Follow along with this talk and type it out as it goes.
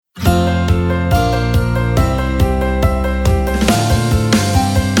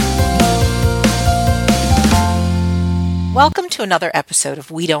Welcome to another episode of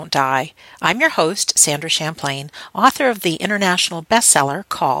We Don't Die. I'm your host, Sandra Champlain, author of the international bestseller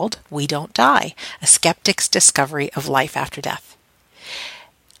called We Don't Die, A Skeptic's Discovery of Life After Death.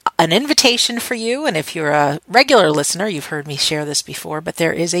 An invitation for you, and if you're a regular listener, you've heard me share this before, but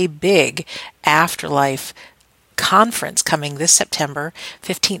there is a big afterlife conference coming this September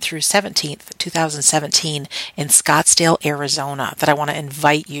 15th through 17th, 2017 in Scottsdale, Arizona that I want to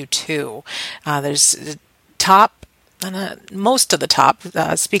invite you to. There's most of the top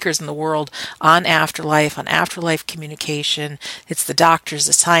speakers in the world on afterlife communication. It's the doctors,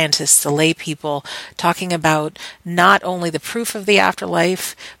 the scientists, the lay people talking about not only the proof of the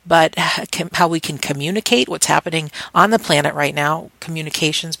afterlife, but how we can communicate what's happening on the planet right now,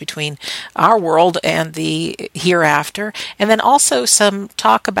 communications between our world and the hereafter, and then also some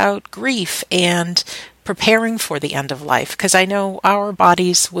talk about grief and preparing for the end of life, because I know our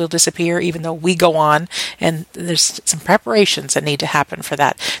bodies will disappear even though we go on, and there's some preparations that need to happen for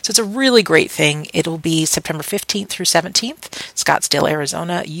that. So it's a really great thing. It'll be September 15th through 17th, Scottsdale,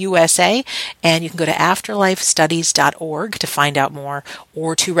 Arizona, USA, and you can go to afterlifestudies.org to find out more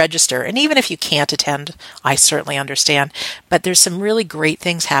or to register. And even if you can't attend, I certainly understand, but there's some really great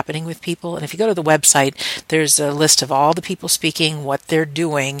things happening with people, and if you go to the website, there's a list of all the people speaking, what they're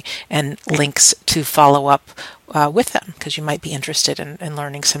doing, and links to follow up with them, because you might be interested in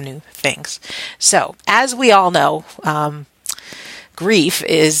learning some new things. So, as we all know, grief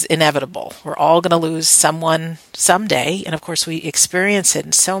is inevitable. We're all going to lose someone someday, and of course we experience it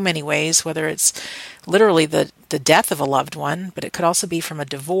in so many ways, whether it's literally the death of a loved one, but it could also be from a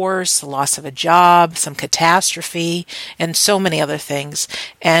divorce, the loss of a job, some catastrophe, and so many other things.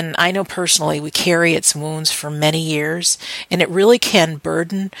 And I know personally we carry its wounds for many years, and it really can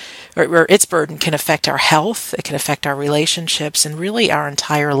burden, or its burden can affect our health, it can affect our relationships, and really our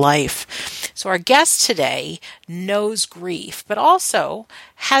entire life. So our guest today knows grief, but also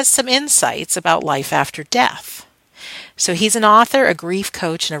has some insights about life after death. So he's an author, a grief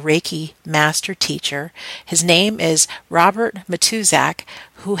coach, and a Reiki master teacher. His name is Robert Matuszak,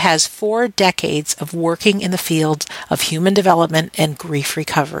 who has 4 decades of working in the field of human development and grief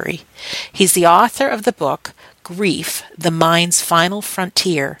recovery. He's the author of the book, Grief, the Mind's Final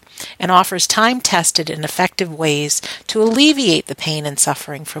Frontier, and offers time-tested and effective ways to alleviate the pain and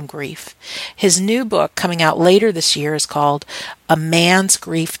suffering from grief. His new book, coming out later this year, is called A Man's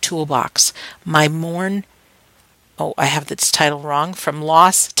Grief Toolbox, I have this title wrong, From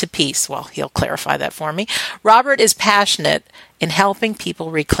Loss to Peace. Well, he'll clarify that for me. Robert is passionate in helping people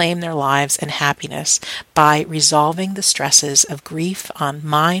reclaim their lives and happiness by resolving the stresses of grief on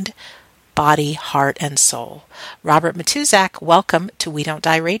mind, body, heart, and soul. Robert Matuszak, welcome to We Don't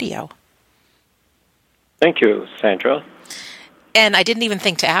Die Radio. Thank you, Sandra. And I didn't even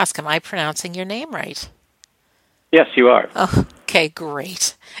think to ask, am I pronouncing your name right? Yes, you are. Oh, okay,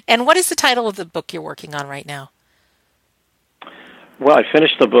 great. And what is the title of the book you're working on right now? Well, I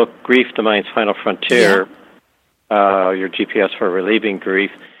finished the book, Grief, the Mind's Final Frontier, your GPS for relieving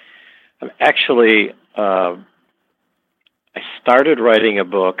grief. Actually, I started writing a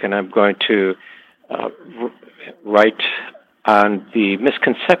book, and I'm going to write on the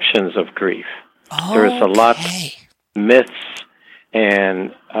misconceptions of grief. Oh, there is a lot of myths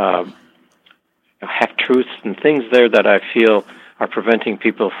and half-truths and things there that I feel are preventing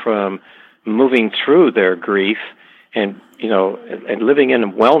people from moving through their grief and living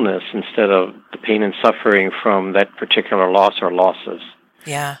in wellness instead of the pain and suffering from that particular loss or losses.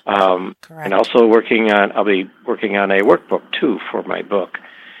 Yeah, correct. And also I'll be working on a workbook too for my book.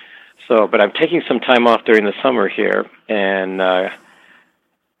 So, but I'm taking some time off during the summer here and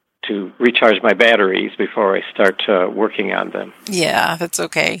to recharge my batteries before I start working on them. Yeah, that's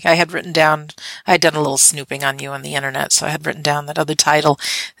okay. I had done a little snooping on you on the internet, so I had written down that other title.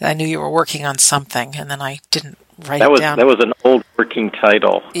 I knew you were working on something, and then I didn't write it down. That was an old working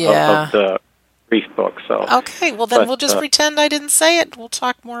title of the grief book. So okay, well then we'll just pretend I didn't say it. We'll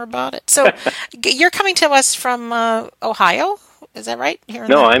talk more about it. So you're coming to us from Ohio, is that right?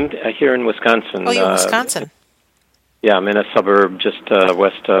 I'm here in Wisconsin. Oh, you're in Wisconsin. Yeah, I'm in a suburb just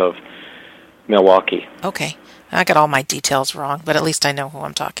west of Milwaukee. Okay. I got all my details wrong, but at least I know who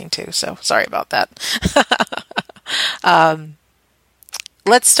I'm talking to, so sorry about that.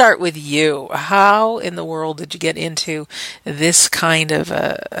 Let's start with you. How in the world did you get into this kind of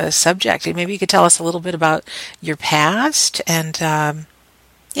a subject? Maybe you could tell us a little bit about your past and and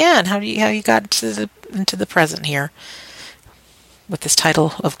how you got into the present here with this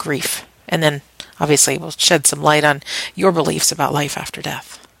title of grief. And then obviously we'll shed some light on your beliefs about life after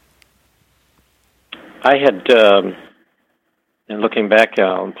death. I had, and looking back,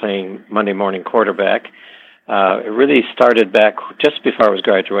 playing Monday morning quarterback, It really started back just before I was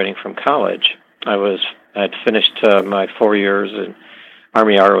graduating from college. I'd finished my 4 years in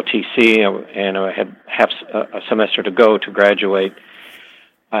Army ROTC, and I had half a semester to go to graduate.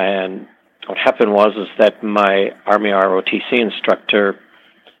 And what happened was that my Army ROTC instructor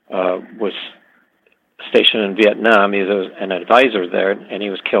was stationed in Vietnam. He was an advisor there, and he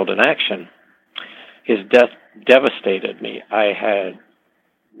was killed in action. His death devastated me. I had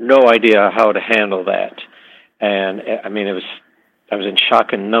no idea how to handle that. And I mean, I was in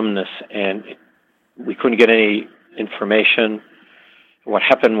shock and numbness, and we couldn't get any information. What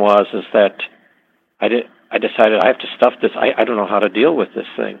happened was that I decided I have to stuff this. I don't know how to deal with this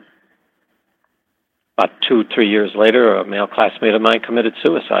thing. About 2-3 years later, a male classmate of mine committed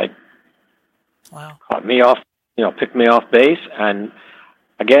suicide. Wow. Caught me off, picked me off base, and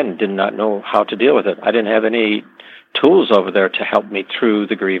again, did not know how to deal with it. I didn't have any tools over there to help me through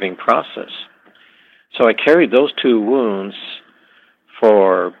the grieving process. So I carried those 2 wounds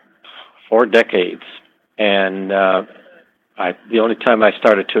for 4 decades, and the only time I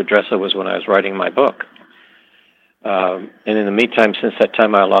started to address it was when I was writing my book. And in the meantime, since that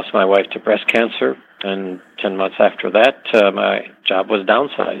time, I lost my wife to breast cancer, and 10 months after that, my job was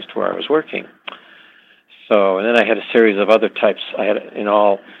downsized where I was working. So, and then I had a series of other types. I had, in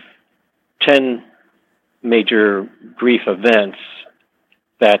all, 10 major grief events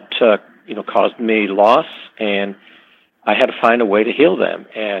that, caused me loss, and I had to find a way to heal them.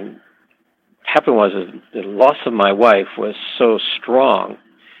 And what happened was the loss of my wife was so strong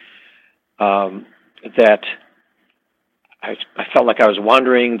that I felt like I was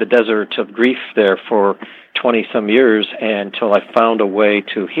wandering the desert of grief there for 20-some years until I found a way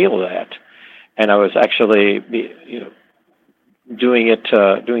to heal that. And I was actually, doing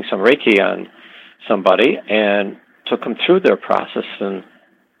some Reiki on somebody, and took them through their process. And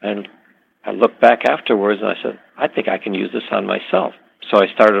I looked back afterwards, and I said, I think I can use this on myself. So I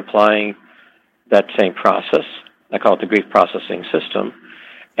started applying that same process. I call it the grief processing system,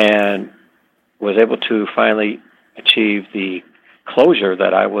 and was able to finally achieve the closure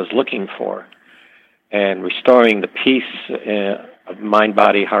that I was looking for, and restoring the peace of mind,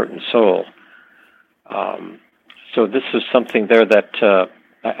 body, heart, and soul. So this is something there that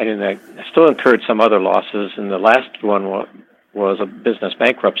I still incurred some other losses, and the last one was a business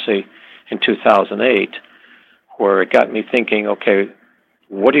bankruptcy in 2008, where it got me thinking, okay,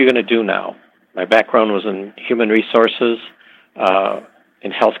 what are you going to do now? My background was in human resources,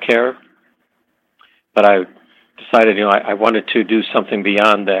 in healthcare, but I decided, I wanted to do something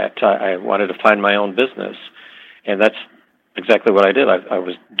beyond that. I wanted to find my own business, and that's exactly what I did. I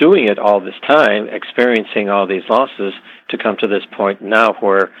was doing it all this time, experiencing all these losses, to come to this point now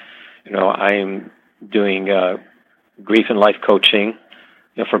where, I'm doing grief and life coaching,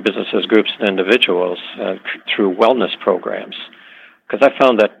 for businesses, groups, and individuals through wellness programs. Because I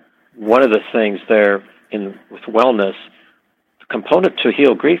found that one of the things there with wellness, the component to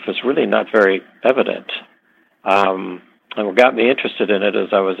heal grief is really not very evident. And what got me interested in it is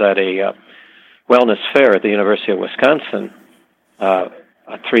I was at a wellness fair at the University of Wisconsin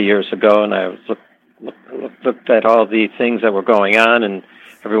 3 years ago, and I looked at all the things that were going on, and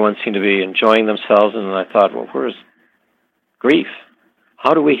everyone seemed to be enjoying themselves, and I thought, well, where's grief?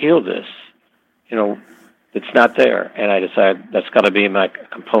 How do we heal this? It's not there. And I decided that's got to be my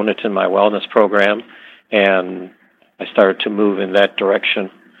component in my wellness program, and I started to move in that direction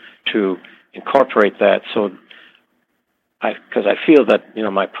to incorporate that. So, because I feel that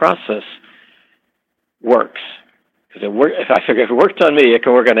my process works. Because I figure if it worked on me, it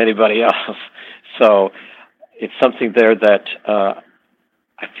can work on anybody else. So it's something there that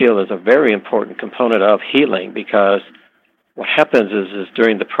I feel is a very important component of healing, because what happens is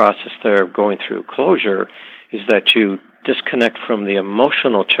during the process there of going through closure is that you disconnect from the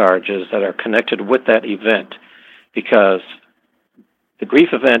emotional charges that are connected with that event, because the grief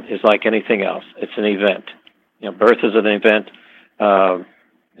event is like anything else. It's an event. Birth is an event.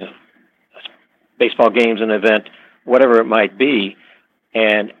 Baseball game's an event. Whatever it might be,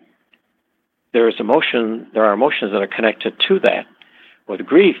 and there are emotions that are connected to that. Well, the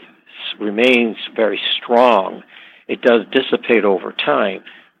grief remains very strong. It does dissipate over time,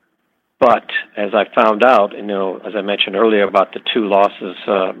 but as I found out, as I mentioned earlier about the 2 losses,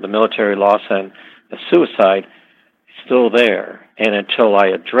 the military loss and the suicide, it's still there. And until I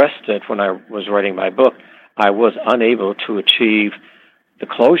addressed it when I was writing my book, I was unable to achieve the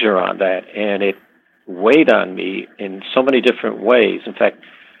closure on that, and it weighed on me in so many different ways. In fact,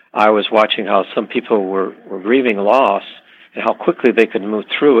 I was watching how some people were grieving loss and how quickly they could move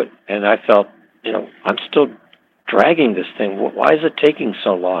through it, and I felt, I'm still dragging this thing? Why is it taking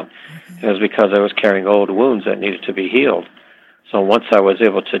so long? And it was because I was carrying old wounds that needed to be healed. So once I was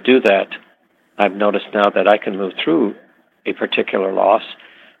able to do that, I've noticed now that I can move through a particular loss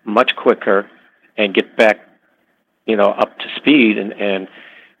much quicker and get back, up to speed and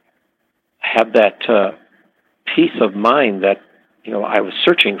have that peace of mind that, I was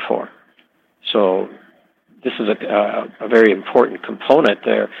searching for. So this is a very important component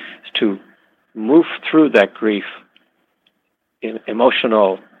there, is to move through that grief in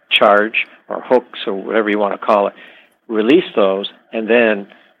emotional charge or hooks or whatever you want to call it, release those, and then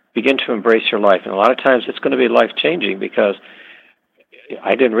begin to embrace your life. And a lot of times it's going to be life-changing, because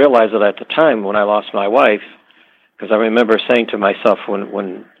I didn't realize it at the time when I lost my wife, because I remember saying to myself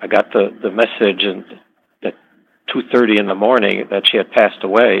when I got the message at 2:30 in the morning that she had passed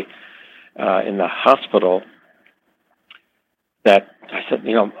away in the hospital, that I said,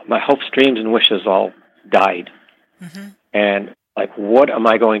 my hopes, dreams, and wishes all died. Mm-hmm. And what am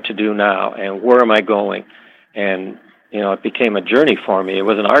I going to do now, and where am I going? And, it became a journey for me. It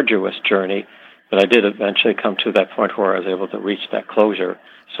was an arduous journey, but I did eventually come to that point where I was able to reach that closure.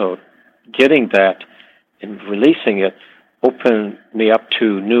 So getting that and releasing it opened me up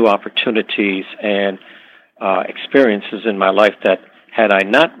to new opportunities and experiences in my life that, had I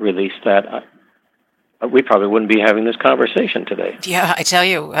not released that, we probably wouldn't be having this conversation today. Yeah, I tell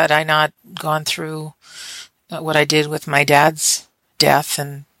you, had I not gone through what I did with my dad's death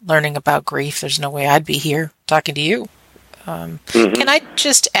and learning about grief, there's no way I'd be here talking to you. Can I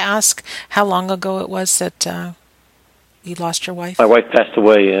just ask how long ago it was that you lost your wife? My wife passed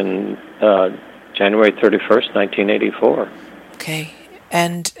away in January 31st, 1984. Okay.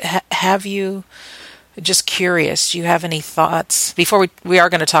 And have you, just curious, do you have any thoughts, before we are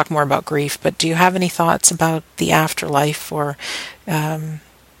going to talk more about grief, but do you have any thoughts about the afterlife or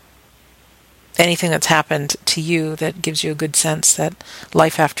anything that's happened to you that gives you a good sense that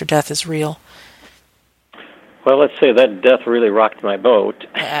life after death is real? Well, let's say that death really rocked my boat.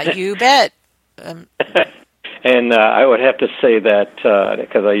 You bet. And I would have to say that,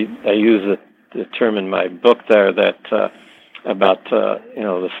 because I use the term in my book there, that about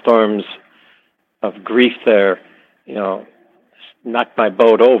the storms of grief there, knocked my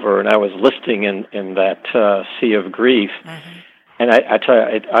boat over, and I was listing in that sea of grief. Mm-hmm. And I tell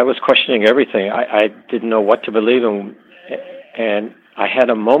you, I was questioning everything. I didn't know what to believe in, and I had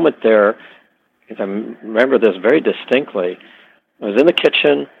a moment there. I remember this very distinctly. I was in the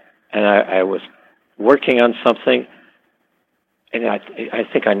kitchen, and I was working on something, and I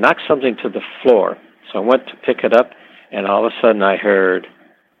think I knocked something to the floor. So I went to pick it up, and all of a sudden I heard,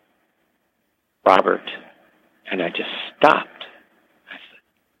 "Robert," and I just stopped. I said,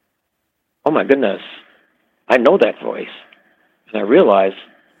 "Oh my goodness, I know that voice." And I realized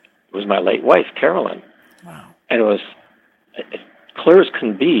it was my late wife, Carolyn. Wow. And it was as clear as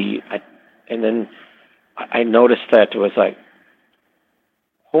can be. And then I noticed that it was like,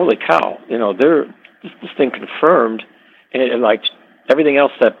 holy cow, this thing confirmed, and it, like everything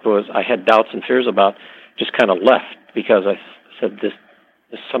else that was I had doubts and fears about just kind of left, because I said, this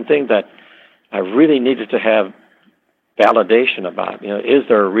is something that I really needed to have validation about. Is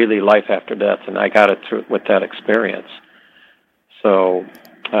there really life after death? And I got it through with that experience. So,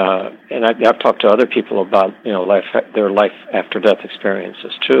 and I've talked to other people about their life after death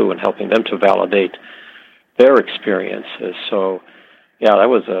experiences too, and helping them to validate their experiences. So, yeah, that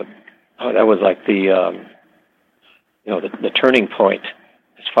was like the turning point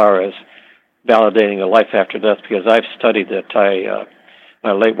as far as validating a life after death, because I've studied it.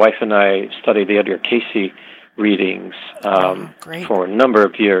 My late wife and I studied the Edgar Cayce readings for a number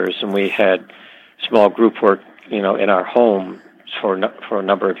of years, and we had small group work, in our home for a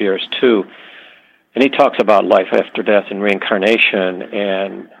number of years too. And he talks about life after death and reincarnation,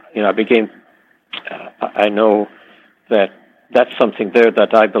 and I know that that's something there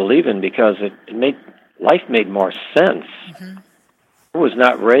that I believe in, because life made more sense. Mm-hmm. I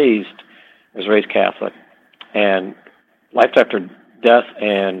was raised Catholic, and life after death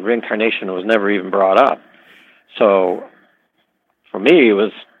and reincarnation was never even brought up. So for me,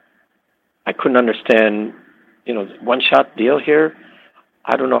 I couldn't understand, one-shot deal here.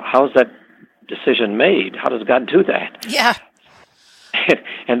 I don't know, how's that decision made? How does God do that? Yeah.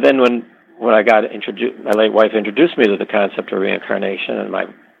 And then when I got introduced, my late wife introduced me to the concept of reincarnation, and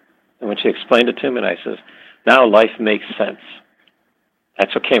when she explained it to me, and I says, now life makes sense.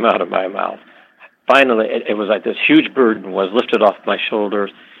 That's what came out of my mouth. Finally, it was like this huge burden was lifted off my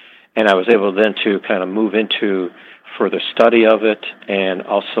shoulders, and I was able then to kind of move into further study of it, and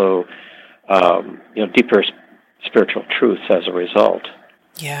also, deeper spiritual truths as a result.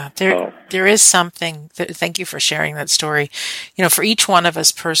 Yeah, So, there is something. Thank you for sharing that story. For each one of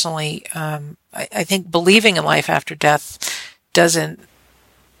us personally, I think believing in life after death doesn't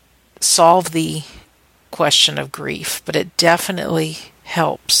solve the question of grief, but it definitely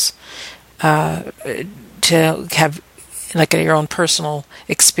helps to have like your own personal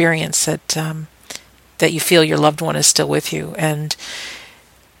experience that you feel your loved one is still with you, and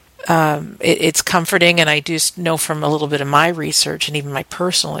it's comforting. And I do know from a little bit of my research and even my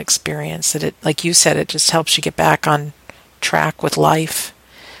personal experience that it, like you said, it just helps you get back on track with life.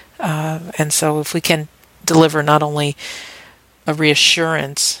 And so if we can deliver not only a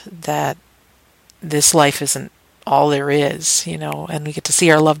reassurance that this life isn't all there is, and we get to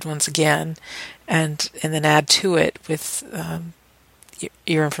see our loved ones again, and then add to it with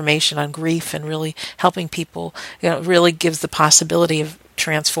your information on grief and really helping people, it really gives the possibility of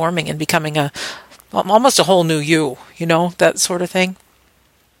transforming and becoming almost a whole new you, that sort of thing.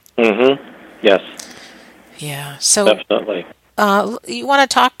 Yes. Yeah. So Definitely. you want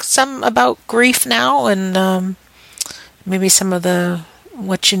to talk some about grief now, and maybe some of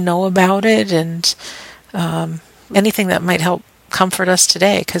what you know about it, and anything that might help comfort us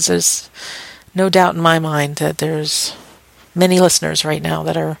today, because there's no doubt in my mind that there's many listeners right now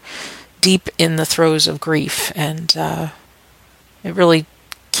that are deep in the throes of grief, and it really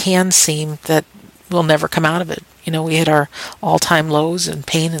can seem that we'll never come out of it. We hit our all-time lows in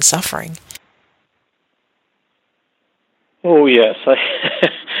pain and suffering. Oh yes,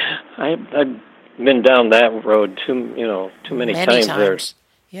 I've been down that road too many times there.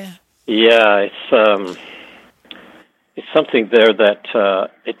 Yeah. Yeah, it's something there that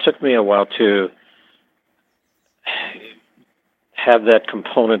it took me a while to have that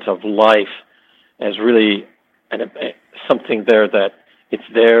component of life as really something there that it's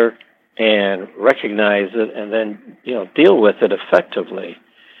there, and recognize it, and then deal with it effectively.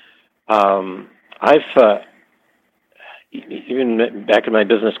 I've even back in my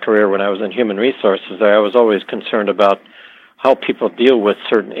business career when I was in human resources, I was always concerned about how people deal with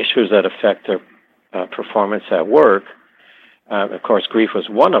certain issues that affect their performance at work. Of course, grief was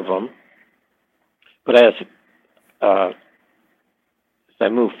one of them. But as I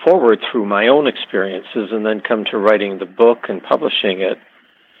move forward through my own experiences and then come to writing the book and publishing it,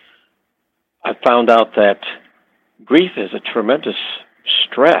 I found out that grief is a tremendous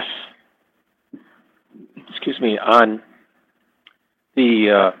stress, on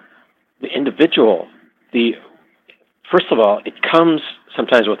the individual. First of all, it comes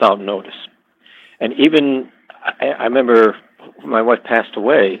sometimes without notice. And even, I remember when my wife passed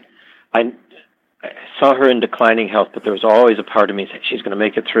away, I saw her in declining health, but there was always a part of me saying, she's going to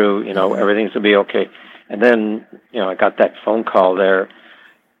make it through, everything's going to be okay. And then, I got that phone call there.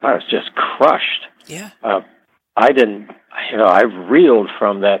 I was just crushed. Yeah. I reeled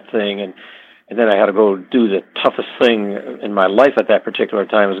from that thing, and then I had to go do the toughest thing in my life at that particular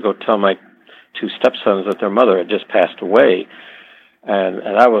time, was go tell my two stepsons that their mother had just passed away. And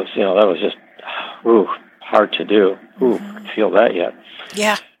that was, just, hard to do. I can feel that yet.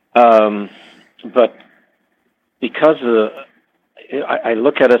 Yeah. But because I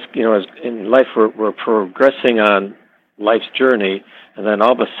look at us, as in life, we're progressing on life's journey, and then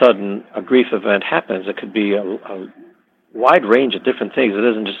all of a sudden a grief event happens. It could be a wide range of different things. It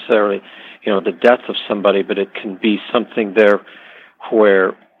isn't necessarily, the death of somebody, but it can be something there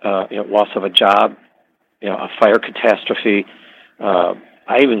where, loss of a job, a fire catastrophe.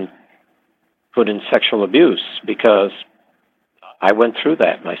 I even put in sexual abuse because I went through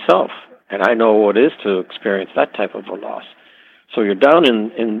that myself, and I know what it is to experience that type of a loss. So you're down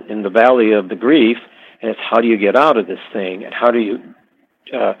in the valley of the grief, and it's how do you get out of this thing, and how do you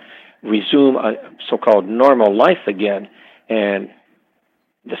resume a so-called normal life again. And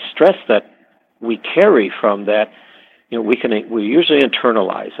the stress that we carry from that, we usually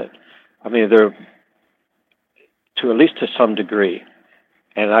internalize it. I mean, at least to some degree.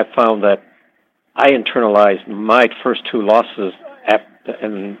 And I found that I internalized my first two losses,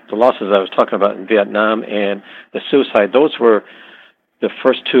 and the losses I was talking about in Vietnam and the suicide, those were the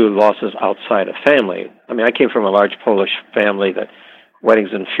first two losses outside of family. I mean, I came from a large Polish family that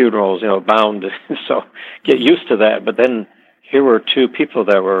weddings and funerals, bound, so get used to that. But then here were two people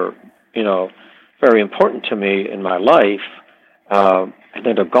that were, very important to me in my life, and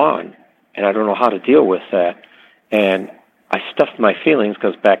then they're gone, and I don't know how to deal with that. And I stuffed my feelings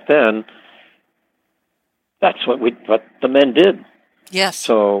because back then, that's what the men did. Yes.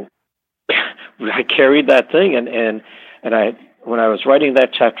 So I carried that thing, and when I was writing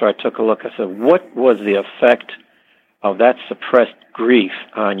that chapter, I took a look. I said, what was the effect of that suppressed grief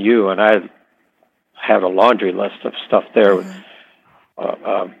on you? And I have a laundry list of stuff there.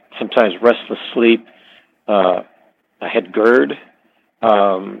 sometimes restless sleep. I had GERD.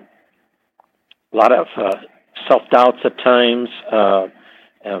 A lot of self-doubts at times.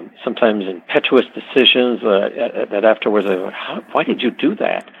 Sometimes impetuous decisions that afterwards I went, why did you do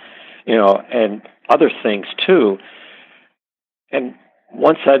that? And other things too. And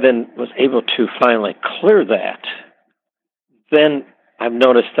once I then was able to finally clear that, then I've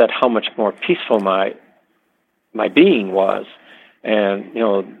noticed that how much more peaceful my being was. And,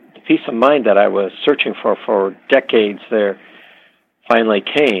 the peace of mind that I was searching for decades there finally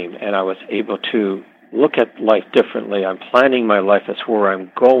came, and I was able to look at life differently. I'm planning my life as where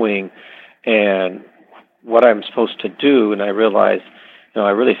I'm going and what I'm supposed to do, and I realized, I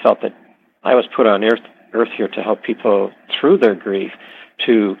really felt that I was put on earth here to help people through their grief,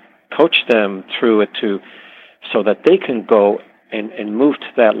 to coach them through it, so that they can go and move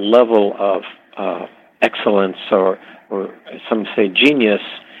to that level of excellence, or some say genius,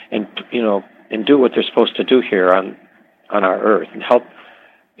 and do what they're supposed to do here on our earth and help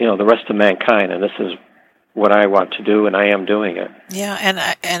the rest of mankind. And this is what I want to do, and I am doing it. Yeah,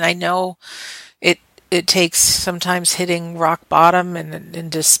 and I know it takes sometimes hitting rock bottom and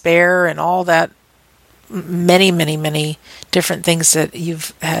despair and all that, many different things that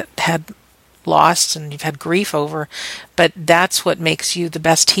you've had lost and you've had grief over, but that's what makes you the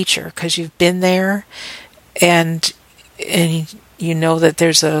best teacher, because you've been there and you know that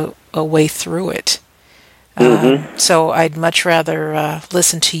there's a way through it. Mm-hmm. So I'd much rather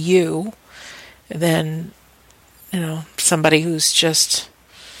listen to you than somebody who's just,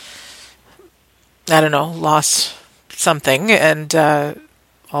 I don't know, lost something and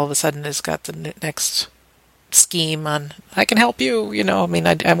all of a sudden has got the next scheme on, I can help you, I mean,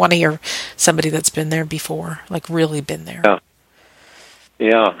 I want to hear somebody that's been there before, like really been there.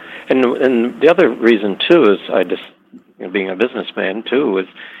 Yeah. And the other reason too is I just, being a businessman too, is,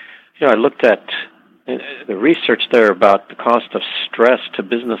 I looked at the research there about the cost of stress to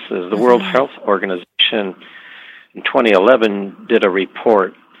businesses. The World Health Organization in 2011 did a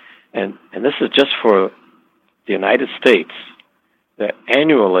report, and this is just for the United States, that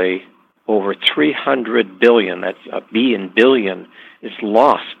annually over 300 billion, that's a B in billion, is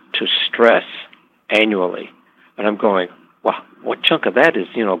lost to stress annually. And I'm going, wow, what chunk of that is,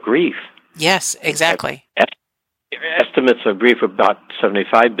 grief? Yes, exactly. Estimates of grief about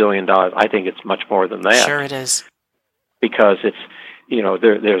 $75 billion. I think it's much more than that. Sure it is. Because it's,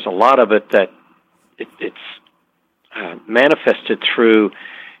 there's a lot of it that it's manifested through,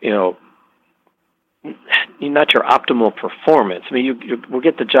 not your optimal performance. I mean, you will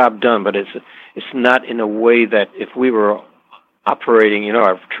get the job done, but it's not in a way that if we were operating,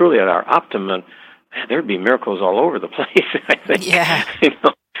 truly at our optimum, man, there'd be miracles all over the place, I think. Yeah.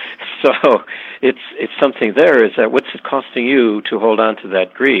 So it's something there, is that what's it costing you to hold on to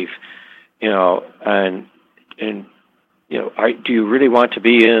that grief, and do you really want to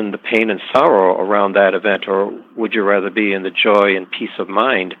be in the pain and sorrow around that event, or would you rather be in the joy and peace of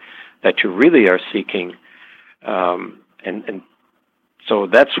mind that you really are seeking? And so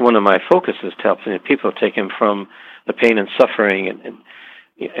that's one of my focuses, to help people take them from the pain and suffering,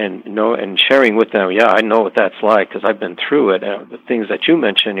 and sharing with them. Yeah, I know what that's like because I've been through it. The things that you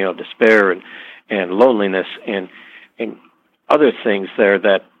mentioned, despair and loneliness and other things there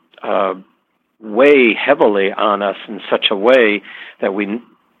that weigh heavily on us in such a way that we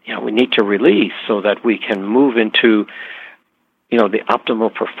need to release, so that we can move into the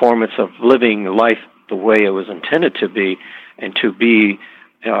optimal performance of living life the way it was intended to be, and to be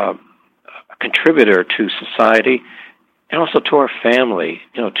a contributor to society and also to our family,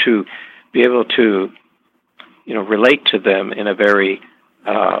 to be able to, relate to them in a very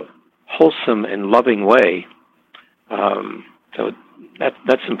wholesome and loving way. So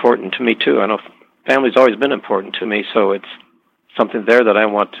that's important to me too. I know family's always been important to me, so it's something there that I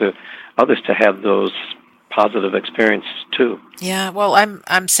want others to have those positive experiences too. Yeah, well,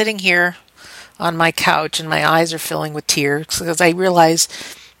 I'm sitting here on my couch and my eyes are filling with tears because I realize,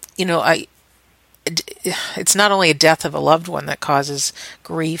 it's not only a death of a loved one that causes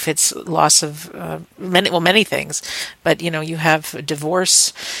grief, it's loss of many things. But, you have a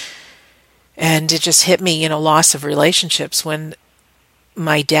divorce, and it just hit me, loss of relationships. When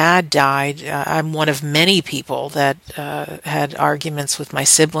my dad died, I'm one of many people that had arguments with my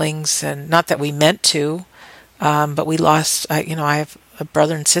siblings, and not that we meant to, but we lost, I have a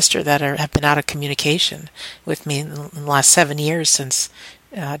brother and sister that have been out of communication with me in the last 7 years since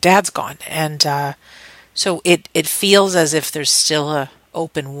Dad's gone. And so it feels as if there's still a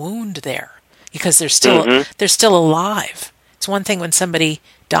open wound there, because they're still alive. It's one thing when somebody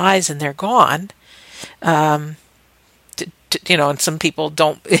dies and they're gone, and some people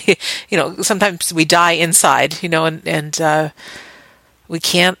don't, sometimes we die inside, and we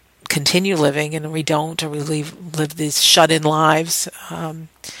can't continue living, and we don't, or we live these shut-in lives.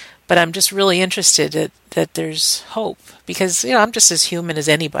 But I'm just really interested that there's hope, because, I'm just as human as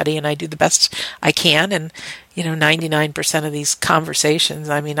anybody, and I do the best I can. And, 99% of these conversations,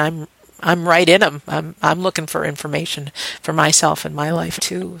 I mean, I'm right in them. I'm looking for information for myself and my life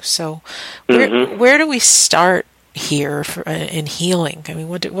too. So where do we start here in healing? I mean,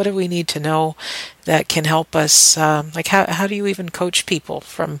 what do we need to know that can help us? Like how do you even coach people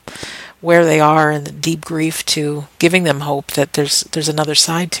from where they are in the deep grief to giving them hope that there's another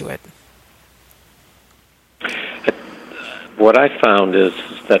side to it? What I found is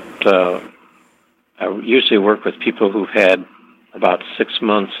that I usually work with people who've had about 6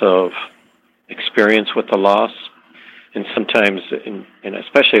 months of experience with the loss, and sometimes, and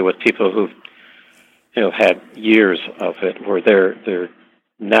especially with people who've had years of it, where they're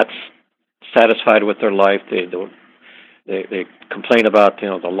not satisfied with their life. They complain about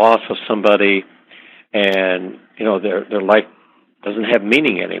the loss of somebody, and their life doesn't have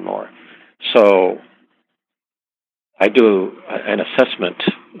meaning anymore. So I do an assessment.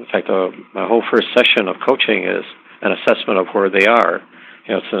 In fact, my whole first session of coaching is an assessment of where they are.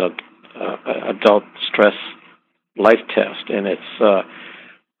 It's an adult stress life test, and it's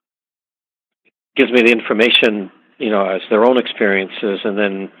gives me the information, as their own experiences, and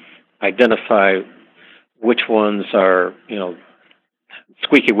then identify which ones are,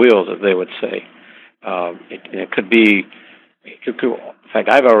 squeaky wheels, as they would say. It could be, in fact,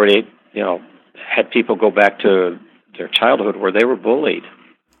 I've already, had people go back to their childhood where they were bullied,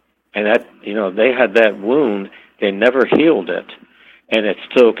 and that, they had that wound, they never healed it, and it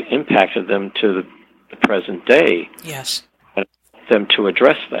still impacted them to the present day. Yes. Them to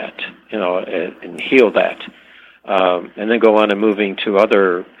address that, and heal that, and then go on and moving to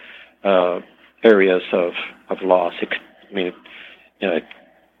other areas of loss. One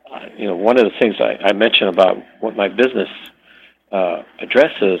of the things I mentioned about what my business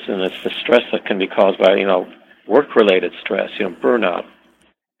addresses, and it's the stress that can be caused by work-related stress, burnout,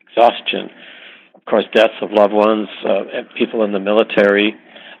 exhaustion, of course, deaths of loved ones, people in the military.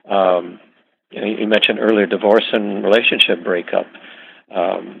 You mentioned earlier divorce and relationship breakup,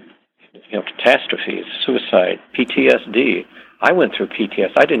 catastrophes, suicide, PTSD. I went through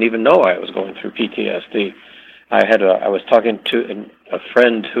PTSD. I didn't even know I was going through PTSD. I was talking to a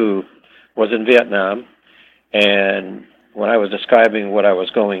friend who was in Vietnam, and when I was describing what I was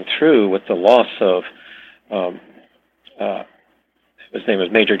going through with the loss of, his name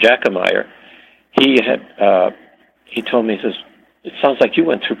was Major Jackemeyer, he told me, he says, "It sounds like you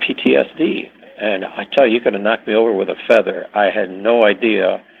went through PTSD." And I tell you could have knocked me over with a feather. I had no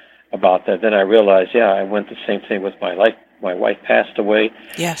idea about that. Then I realized, I went the same thing with my life. My wife passed away.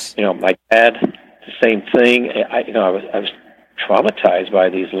 Yes. My dad, the same thing. I was traumatized by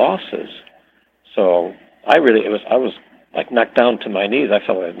these losses. So I was like knocked down to my knees. I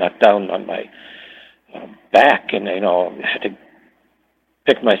felt knocked down on my back, and I had to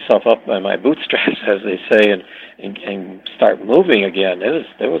pick myself up by my bootstraps, as they say, and start moving again.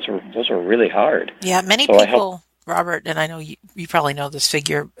 Those were really hard. Yeah, many people, Robert, and I know you probably know this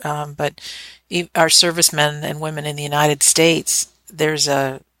figure, but our servicemen and women in the United States, there's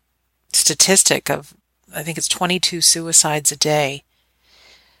a statistic of, I think it's 22 suicides a day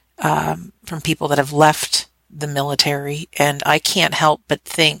from people that have left the military, and I can't help but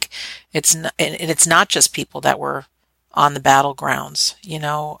think it's not just people that were on the battlegrounds,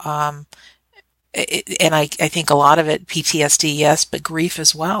 and I think a lot of it, PTSD, yes, but grief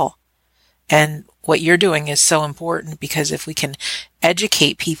as well. And what you're doing is so important, because if we can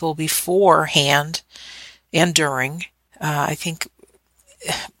educate people beforehand and during, I think,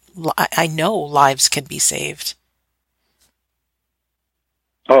 I know lives can be saved.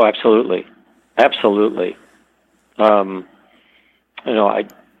 Oh, absolutely. Absolutely.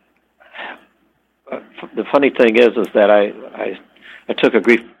 The funny thing is that I took a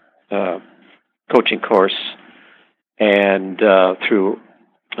grief coaching course, and through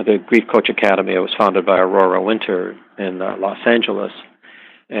the Grief Coach Academy. It was founded by Aurora Winter in Los Angeles,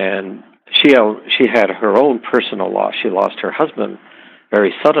 and she had her own personal loss. She lost her husband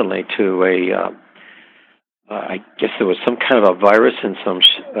very suddenly to I guess there was some kind of a virus in some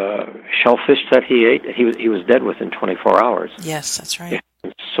shellfish that he ate. He was dead within 24 hours. Yes, that's right.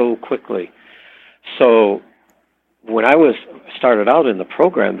 So quickly. So when I started out in the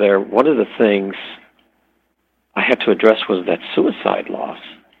program there, one of the things I had to address was that suicide loss.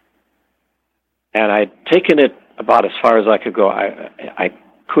 And I'd taken it about as far as I could go. I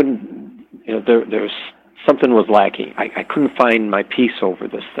couldn't, there's something was lacking. I couldn't find my peace over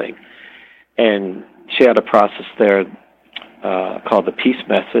this thing. And she had a process there called the Peace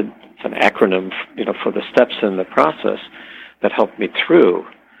Method. It's an acronym, for the steps in the process that helped me through.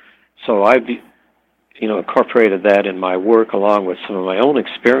 So I've, incorporated that in my work along with some of my own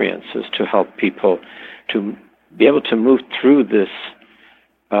experiences to help people to be able to move through this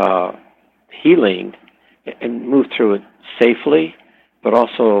healing and move through it safely, but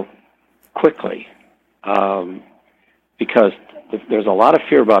also quickly. Because there's a lot of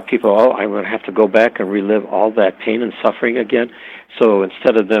fear about people, I'm going to have to go back and relive all that pain and suffering again. So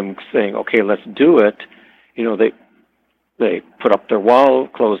instead of them saying, okay, let's do it, they put up their wall,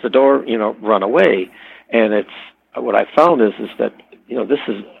 close the door, run away. And it's what I found is that,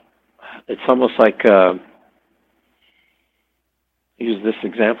 it's almost like, use this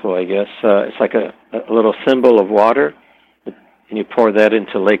example, I guess. It's like a little thimble of water, and you pour that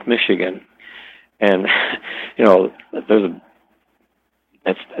into Lake Michigan. And,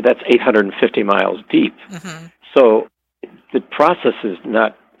 that's 850 miles deep. Mm-hmm. So the process is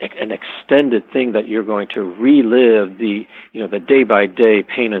not an extended thing that you're going to relive the day-by-day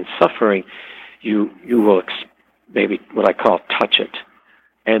pain and suffering. You will maybe what I call touch it.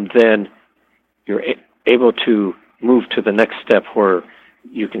 And then you're able to move to the next step where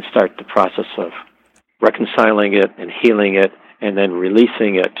you can start the process of reconciling it and healing it and then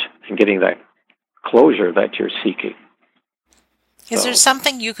releasing it and getting that closure that you're seeking. Is there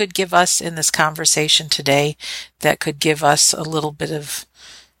something you could give us in this conversation today that could give us a little bit of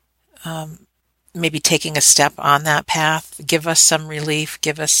maybe taking a step on that path, give us some relief,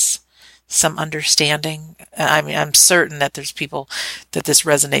 give us some understanding? I mean, I'm certain that there's people that this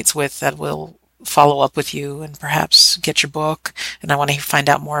resonates with that will follow up with you and perhaps get your book, and I want to find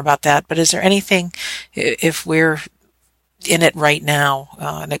out more about that. But is there anything, if we're in it right now,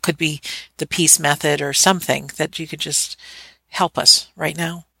 and it could be the Peace Method or something, that you could just help us right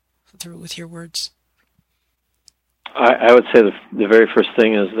now through with your words? I would say the very first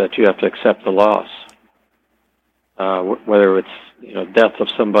thing is that you have to accept the loss, whether it's death of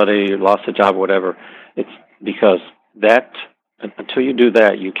somebody, loss of job, whatever. It's because that until you do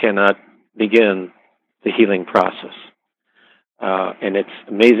that, you cannot begin the healing process. And it's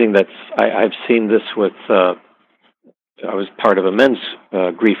amazing that I've seen this with. I was part of a men's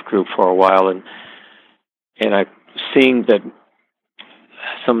grief group for a while, and I've seen that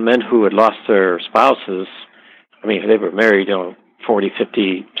some men who had lost their spouses, I mean, they were married, 40,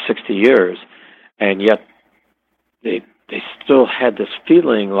 50, 60 years, and yet they still had this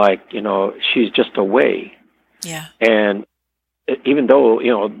feeling like, she's just away. Yeah. And even though,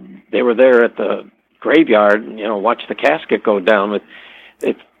 they were there at the graveyard, watch the casket go down,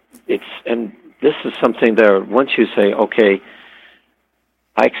 and this is something that once you say, okay,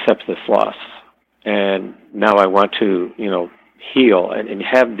 I accept this loss, and now I want to, heal, and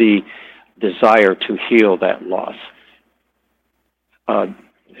have the desire to heal that loss.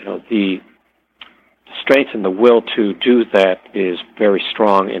 The strength and the will to do that is very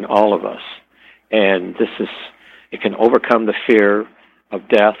strong in all of us. And it can overcome the fear of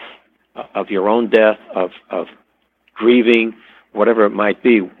death, of your own death, of grieving, whatever it might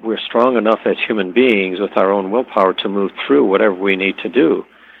be. We're strong enough as human beings with our own willpower to move through whatever we need to do.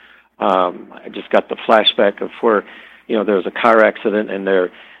 I just got the flashback of where, there was a car accident and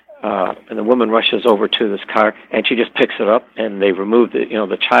the woman rushes over to this car and she just picks it up and they removed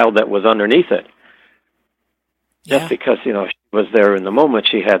the child that was underneath it. Yeah. Just because, she was there in the moment,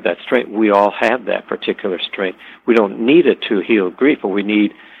 she had that strength. We all have that particular strength. We don't need it to heal grief, but we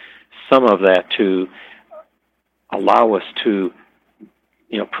need some of that to allow us to,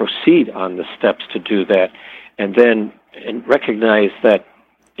 proceed on the steps to do that. And then recognize that,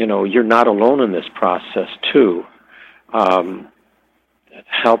 you're not alone in this process, too.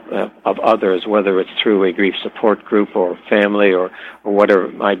 Help of others, whether it's through a grief support group or family or whatever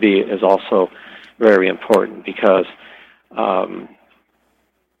it might be, is also very important, because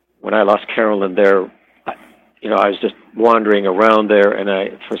when I lost Carolyn there, I was just wandering around there, and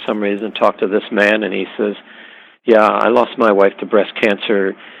I, for some reason, talked to this man, and he says, yeah, I lost my wife to breast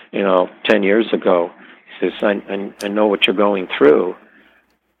cancer, 10 years ago. He says, I know what you're going through.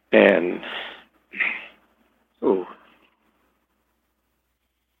 And, ooh.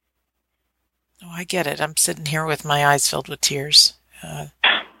 Oh, I get it. I'm sitting here with my eyes filled with tears.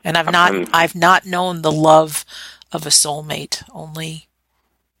 And I've not known the love of a soulmate, only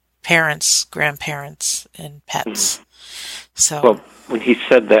parents, grandparents, and pets. So, well, when he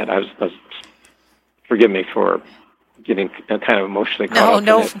said that, I was forgive me for getting kind of emotionally caught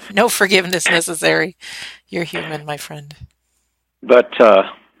up. No forgiveness necessary. You're human, my friend. But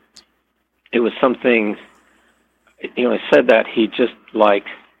it was something I said that, he just like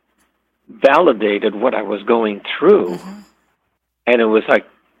validated what I was going through. And it was like,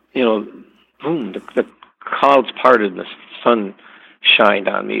 boom, the clouds parted and the sun shined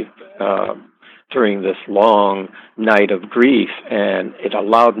on me during this long night of grief, and it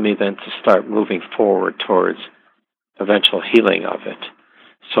allowed me then to start moving forward towards eventual healing of it.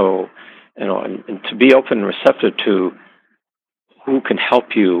 So, and to be open and receptive to who can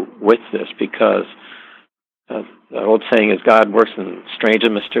help you with this, because the old saying is God works in strange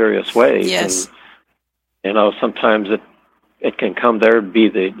and mysterious ways. Yes. And, sometimes it can come there, be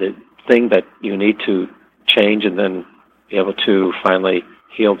the thing that you need to change, and then be able to finally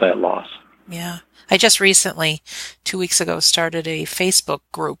heal that loss. Yeah. I just recently, 2 weeks ago, started a Facebook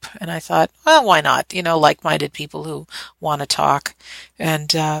group, and I thought, well, why not? Like-minded people who want to talk.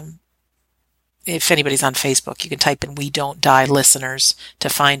 And if anybody's on Facebook, you can type in "We Don't Die Listeners" to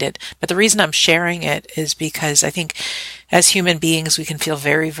find it. But the reason I'm sharing it is because I think as human beings, we can feel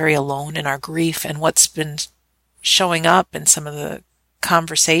very, very alone in our grief. And what's been showing up in some of the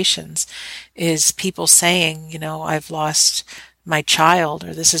conversations is people saying, I've lost my child,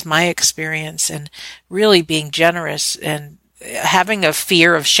 or this is my experience, and really being generous and having a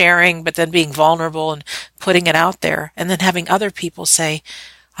fear of sharing, but then being vulnerable and putting it out there, and then having other people say,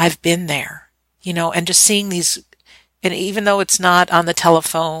 I've been there, and just seeing these, and even though it's not on the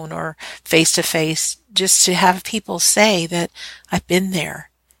telephone or face to face, just to have people say that I've been there.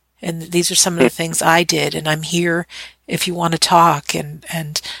 And these are some of the things I did, and I'm here if you want to talk.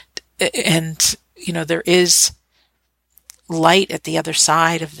 And there is light at the other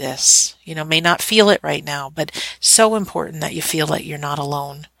side of this. May not feel it right now, but so important that you feel that you're not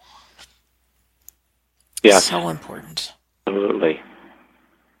alone. Yeah. So important. Absolutely.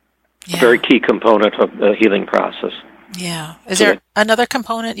 Yeah. Very key component of the healing process. Yeah. Is there another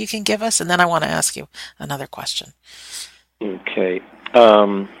component you can give us? And then I want to ask you another question. Okay.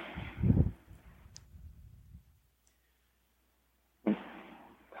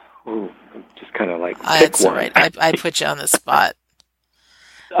 Just kind of like pick That's one. all right. I put you on the spot.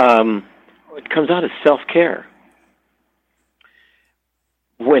 It comes out as self-care.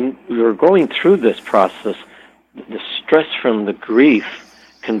 When you're going through this process, the stress from the grief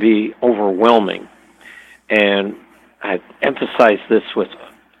can be overwhelming, and I emphasize this with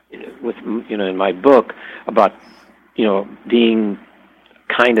in my book about being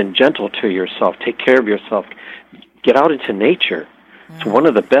kind and gentle to yourself. Take care of yourself. Get out into nature. It's one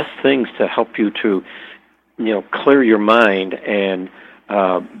of the best things to help you to, clear your mind and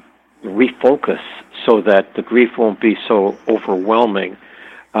refocus so that the grief won't be so overwhelming.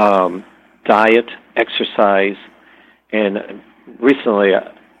 Diet, exercise, and recently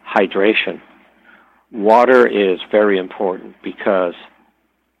hydration. Water is very important because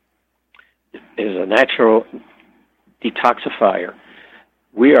it is a natural detoxifier.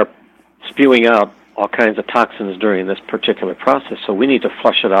 We are spewing out all kinds of toxins during this particular process, so we need to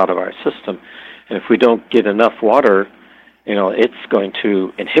flush it out of our system. And if we don't get enough water, it's going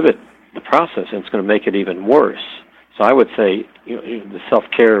to inhibit the process, and it's going to make it even worse. So I would say, the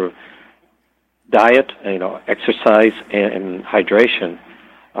self-care diet, exercise and hydration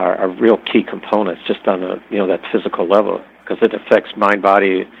are real key components, just on that physical level, because it affects mind,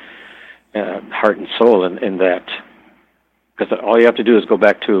 body, heart, and soul, in that. Because all you have to do is go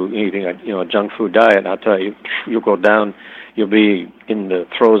back to eating a junk food diet, and I'll tell you, you'll go down, you'll be in the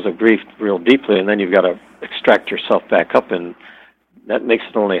throes of grief real deeply, and then you've got to extract yourself back up, and that makes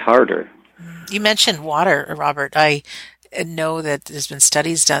it only harder. You mentioned water, Robert. I know that there's been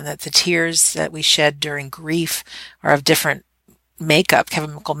studies done that the tears that we shed during grief are of different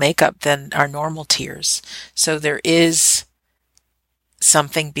chemical makeup than our normal tears. So there is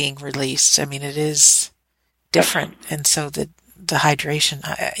something being released. I mean, it is different. And so the hydration,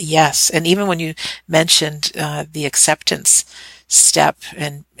 yes. And even when you mentioned the acceptance step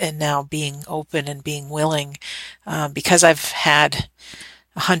and now being open and being willing, because I've had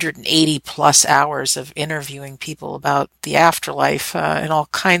 180 plus hours of interviewing people about the afterlife in all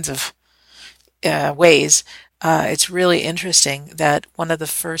kinds of ways, it's really interesting that one of the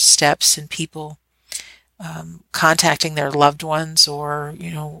first steps in people contacting their loved ones, or,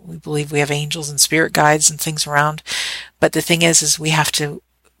 we believe we have angels and spirit guides and things around. But the thing is we have to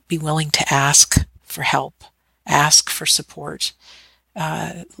be willing to ask for help, ask for support,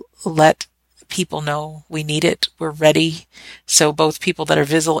 let people know we need it, we're ready. So both people that are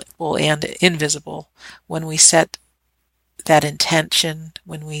visible and invisible, when we set that intention,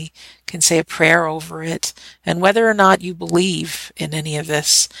 when we can say a prayer over it, and whether or not you believe in any of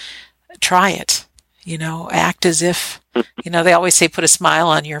this, try it. Act as if, they always say put a smile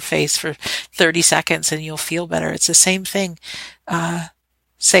on your face for 30 seconds and you'll feel better. It's the same thing.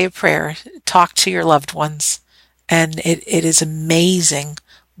 Say a prayer, talk to your loved ones, and it is amazing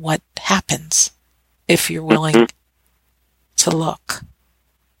what happens if you're willing to look.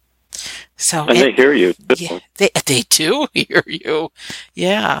 So, and they hear you. Yeah, they do hear you.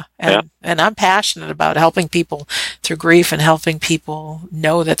 Yeah. And I'm passionate about helping people through grief and helping people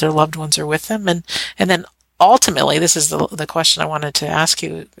know that their loved ones are with them. And then ultimately, this is the question I wanted to ask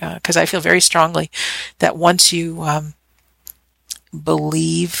you, because I feel very strongly that once you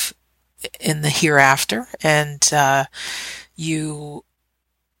believe in the hereafter and you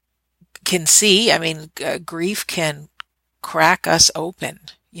can see, grief can crack us open,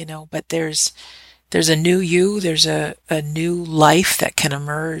 but there's a new you, there's a new life that can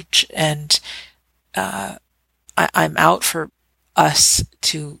emerge, and I'm out for us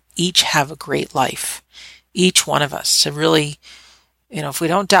to each have a great life, each one of us, to really, if we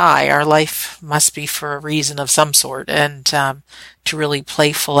don't die, our life must be for a reason of some sort, and to really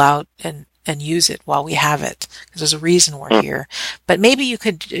play full out and use it while we have it, because there's a reason we're here. But maybe you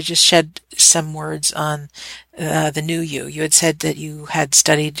could just shed some words on the new you. You had said that you had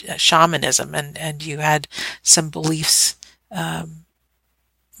studied shamanism and you had some beliefs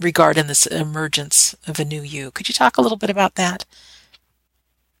regarding this emergence of a new you. Could you talk a little bit about that?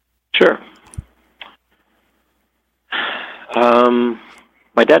 Sure.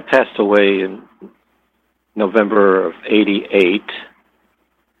 My dad passed away in November of '88,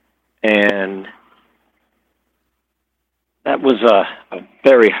 and that was a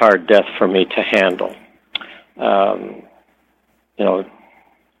very hard death for me to handle.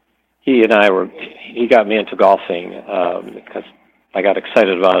 He got me into golfing because I got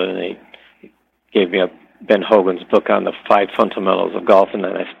excited about it, and he gave me Ben Hogan's book on the 5 fundamentals of golf, and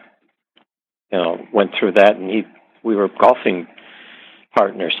then I went through that, and we were golfing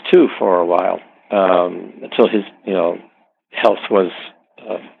partners too for a while, until his health was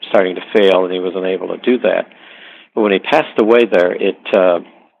starting to fail and he was unable to do that. But when he passed away there, it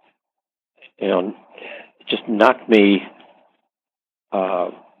just knocked me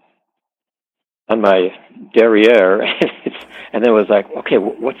on my derriere, and it was like, okay,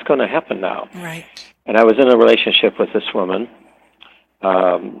 what's going to happen now? Right. And I was in a relationship with this woman.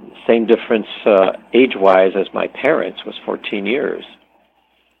 Same difference age-wise as my parents, was 14 years.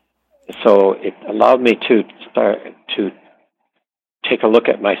 So it allowed me to start to take a look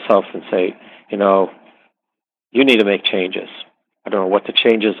at myself and say, you need to make changes. I don't know what the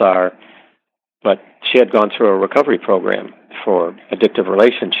changes are, but she had gone through a recovery program for addictive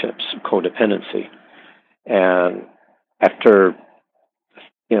relationships, codependency. And after,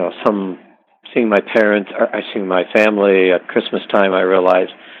 seeing my parents, seeing my family at Christmas time, I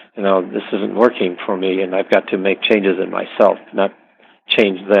realized, this isn't working for me, and I've got to make changes in myself, not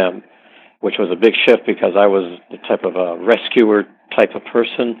change them, which was a big shift because I was the type of a rescuer type of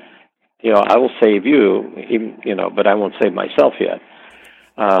person. I will save you, but I won't save myself yet.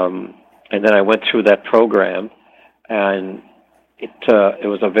 And then I went through that program, and it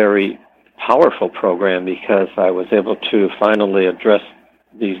was a very powerful program because I was able to finally address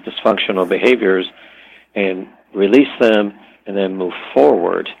these dysfunctional behaviors and release them and then move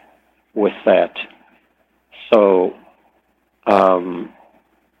forward with that. So,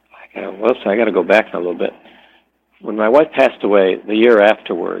 I got to go back a little bit. When my wife passed away, the year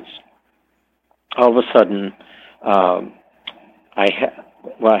afterwards, all of a sudden, I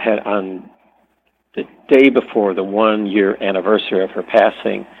had on the day before the 1-year anniversary of her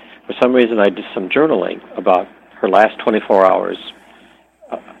passing, for some reason I did some journaling about her last 24 hours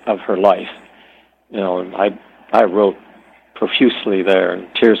of her life. And I wrote profusely there,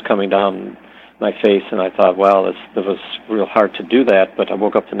 and tears coming down my face, and I thought, well, it was real hard to do that, but I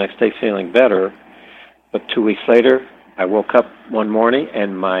woke up the next day feeling better. But 2 weeks later, I woke up one morning,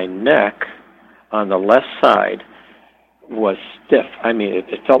 and my neck on the left side was stiff.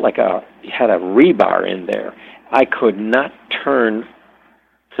 It felt like it had a rebar in there. I could not turn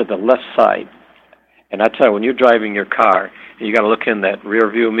to the left side. And I tell you, when you're driving your car, and you got to look in that rear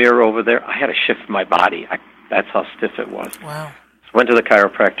view mirror over there, I had to shift my body. That's how stiff it was. Wow. So went to the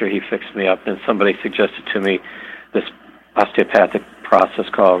chiropractor. He fixed me up. And somebody suggested to me this osteopathic process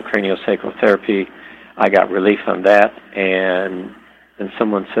called craniosacral therapy. I got relief on that. And then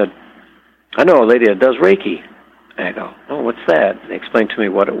someone said, I know a lady that does Reiki. And I go, oh, what's that? They explained to me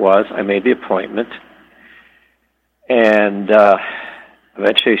what it was. I made the appointment. And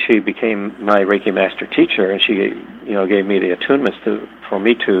eventually she became my Reiki master teacher, and she gave me the attunements for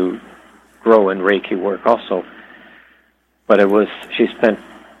me to grow in Reiki work also. But she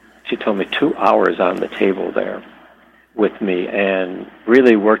she told me, 2 hours on the table there with me, and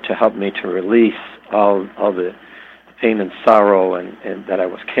really worked to help me to release all the pain and sorrow and that I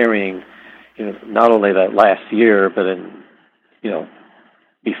was carrying, not only that last year, but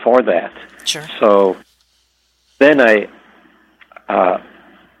before that. Sure. So then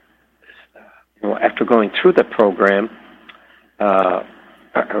after going through the program,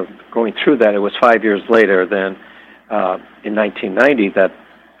 going through that, it was 5 years later then, in 1990, that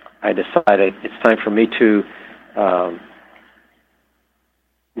I decided it's time for me to,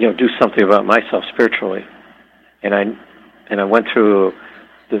 do something about myself spiritually. And I went through,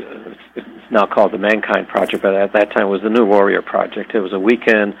 it's now called the Mankind Project, but at that time it was the New Warrior Project. It was a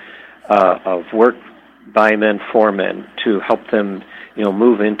weekend of work by men for men to help them,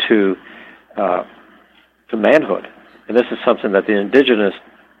 move into to manhood. And this is something that the indigenous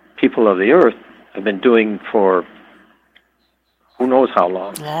people of the earth have been doing for who knows how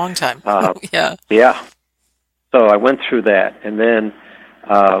long. Long time. Yeah. Yeah. So I went through that, and then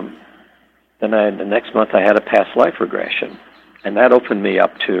the next month I had a past life regression, and that opened me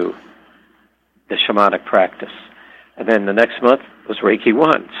up to the shamanic practice. And then the next month was Reiki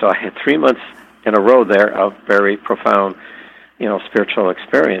 1. So I had 3 months in a row there of very profound, spiritual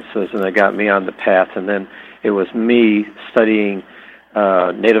experiences, and they got me on the path. And then it was me studying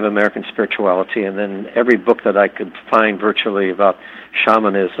Native American spirituality, and then every book that I could find virtually about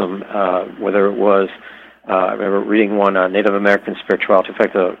shamanism, whether it was, I remember reading one on Native American spirituality. In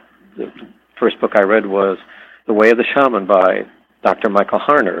fact, the first book I read was The Way of the Shaman by Dr. Michael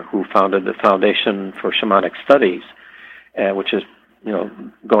Harner, who founded the Foundation for Shamanic Studies, which is,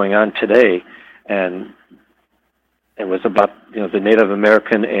 going on today. And it was about, the Native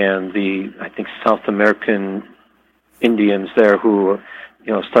American and the, I think, South American Indians there who were,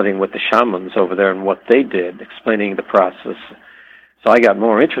 studying with the shamans over there and what they did, explaining the process. So I got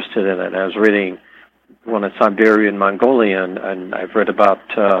more interested in it. I was reading one on Siberian Mongolian, and I've read about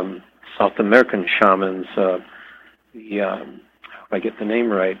South American shamans, if I get the name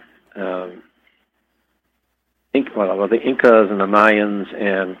right, the Incas and the Mayans,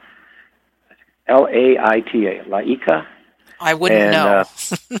 and Laita, Laika. I wouldn't know.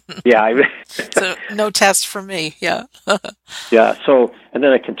 Yeah. So no test for me, yeah. Yeah, so, and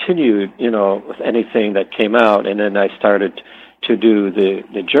then I continued, with anything that came out, and then I started to do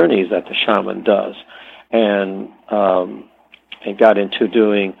the journeys that the shaman does, and got into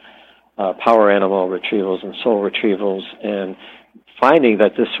doing power animal retrievals and soul retrievals, and finding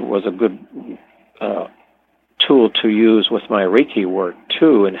that this was a good tool to use with my Reiki work,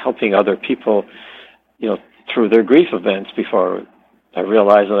 too, and helping other people, through their grief events, before I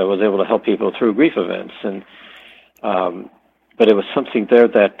realized that I was able to help people through grief events. And but it was something there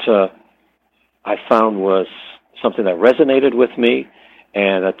that I found was something that resonated with me,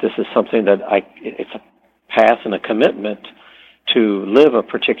 and that this is something that it's a path and a commitment to live a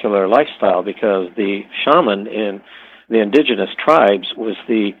particular lifestyle, because the shaman in the indigenous tribes was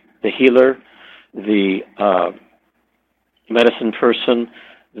the healer, the medicine person,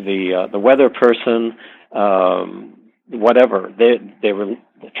 the weather person, whatever. The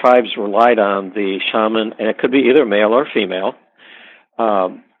tribes relied on the shaman, and it could be either male or female,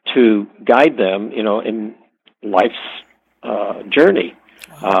 to guide them, in life's journey.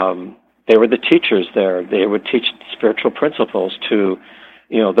 They were the teachers there. They would teach spiritual principles to,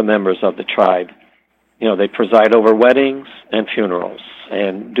 the members of the tribe. They preside over weddings and funerals,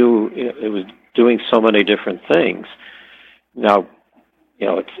 and it was doing so many different things. Now,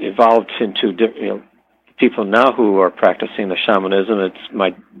 it's evolved into people now who are practicing the shamanism. It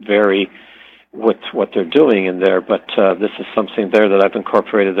might vary with what they're doing in there, but this is something there that I've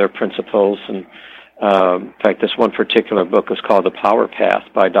incorporated their principles. And in fact, this one particular book is called The Power Path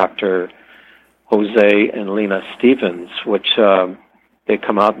by Dr. Jose and Lena Stevens, which they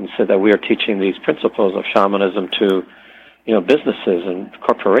come out and said that we are teaching these principles of shamanism to, businesses and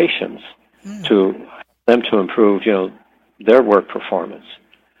corporations, to them to improve, their work performance.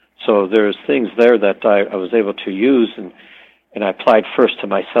 So there's things there that I was able to use, and I applied first to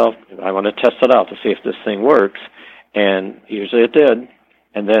myself. I want to test it out to see if this thing works, and usually it did.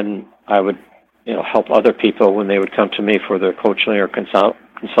 And then I would, help other people when they would come to me for their coaching or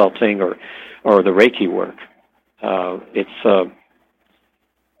consulting or the Reiki work. It's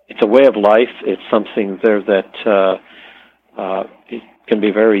a way of life. It's something there that it can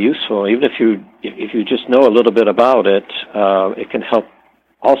be very useful. Even if you just know a little bit about it, it can help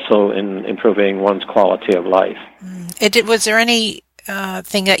also in improving one's quality of life. Was there any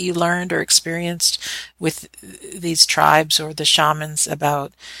thing that you learned or experienced with these tribes or the shamans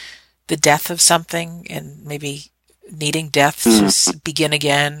about the death of something, and maybe needing death to begin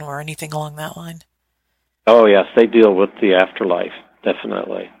again or anything along that line? Oh, yes, they deal with the afterlife,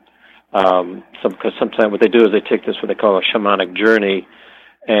 definitely. Because sometimes what they do is they take this, what they call a shamanic journey,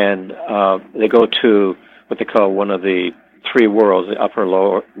 and they go to what they call one of the three worlds, the upper,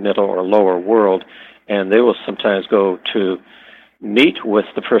 lower, middle, or lower world, and they will sometimes go to meet with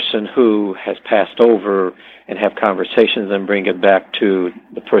the person who has passed over and have conversations and bring it back to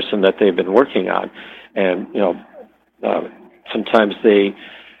the person that they've been working on. And, sometimes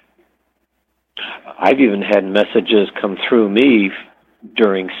I've even had messages come through me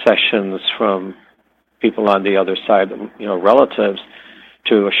during sessions from people on the other side, relatives,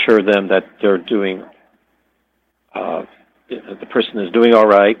 to assure them that they're doing, the person is doing all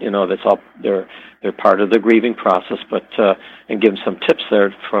right. That's all. They're part of the grieving process, but and give them some tips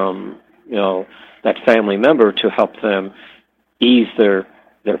there from that family member to help them ease their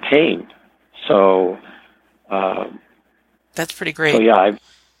pain. So that's pretty great. So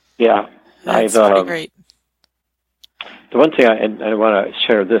That's pretty great. The one thing I want to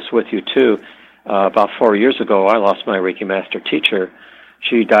share this with you too. About 4 years ago, I lost my Reiki master teacher.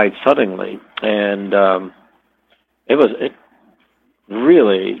 She died suddenly, and it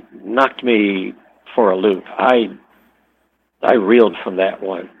really knocked me for a loop. I reeled from that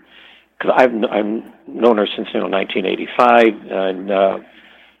one because I've known her since 1985, and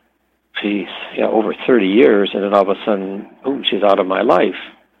she's over 30 years, and then all of a sudden, boom, she's out of my life.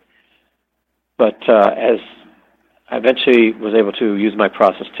 But as I eventually was able to use my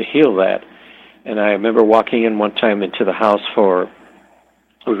process to heal that, and I remember walking in one time into the house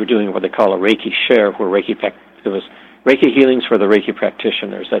we were doing what they call a Reiki share, where it was Reiki healings for the Reiki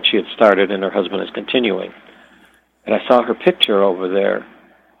practitioners that she had started and her husband is continuing. And I saw her picture over there.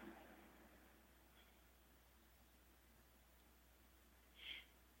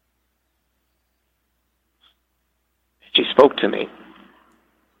 She spoke to me.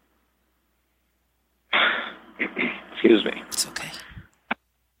 Excuse me. It's okay.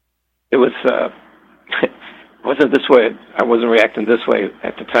 It was, wasn't this way. I wasn't reacting this way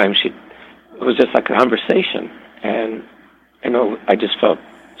at the time. It was just like a conversation. And, I just felt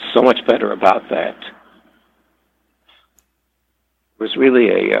so much better about that. It was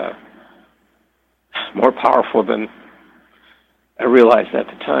really more powerful than I realized at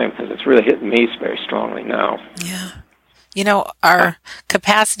the time, because it's really hitting me very strongly now. Yeah. Our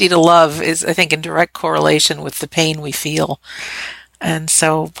capacity to love is, I think, in direct correlation with the pain we feel. And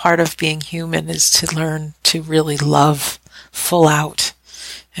so part of being human is to learn to really love full out.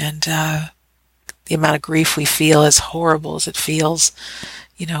 And the amount of grief we feel, as horrible as it feels,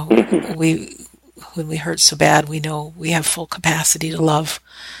 when we hurt so bad, we know we have full capacity to love.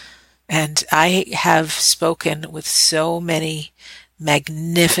 And I have spoken with so many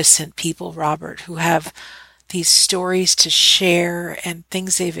magnificent people, Robert, who have these stories to share and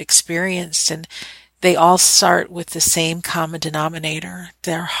things they've experienced, and they all start with the same common denominator.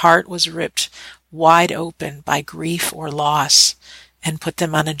 Their heart was ripped wide open by grief or loss and put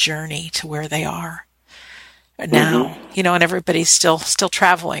them on a journey to where they are now. And everybody's still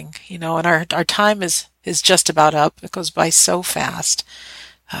traveling, and our time is just about up. It goes by so fast.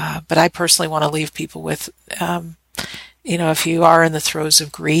 But I personally want to leave people with, if you are in the throes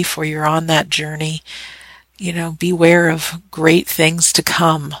of grief or you're on that journey, beware of great things to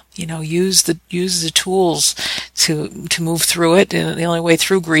come. Use the tools to move through it. And the only way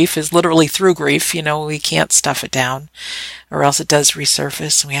through grief is literally through grief. We can't stuff it down, or else it does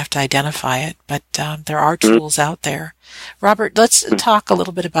resurface and we have to identify it. But there are tools out there. Robert, let's talk a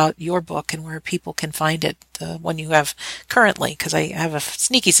little bit about your book and where people can find it, the one you have currently, because I have a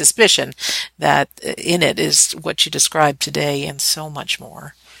sneaky suspicion that in it is what you described today and so much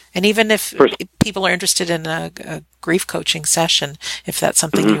more. And even if people are interested in a grief coaching session, if that's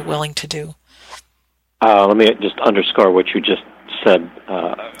something you're willing to do. Let me just underscore what you just said,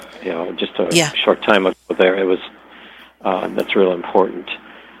 just a short time ago there. It was, that's real important.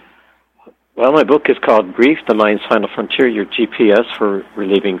 Well, my book is called Grief, The Mind's Final Frontier, Your GPS for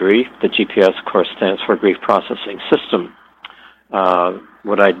Relieving Grief. The GPS, of course, stands for Grief Processing System.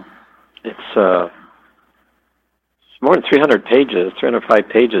 It's more than 300 pages, 305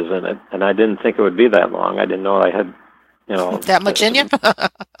 pages in it, and I didn't think it would be that long. I didn't know I had, that much in you? Because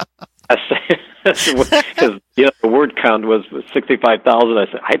the word count was 65,000. I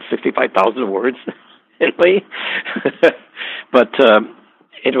said, I had 65,000 words in me. But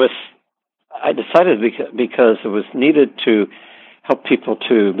it was, I decided because it was needed to help people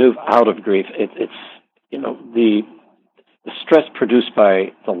to move out of grief. It's the stress produced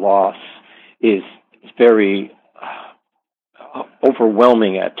by the loss is very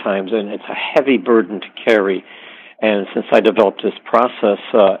overwhelming at times, and it's a heavy burden to carry. And since I developed this process,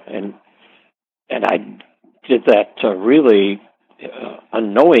 and I did that really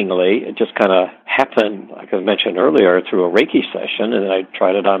unknowingly, it just kind of happened, like I mentioned earlier, through a Reiki session, and I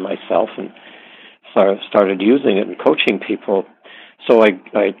tried it on myself and started using it and coaching people. So I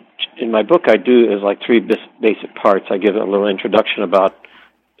in my book, I do is like three basic parts. I give a little introduction about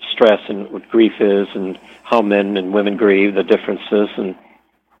stress and what grief is and how men and women grieve, the differences, and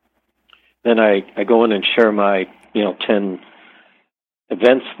then I go in and share my 10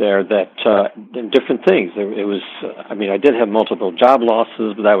 events there that and different things. It was I did have multiple job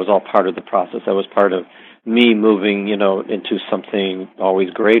losses, but that was all part of the process. That was part of me moving into something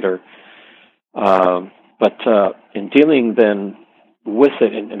always greater. But in dealing then with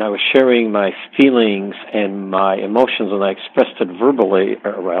it, and I was sharing my feelings and my emotions, and I expressed it verbally,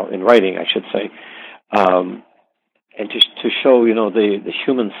 or well, in writing, I should say, and to show the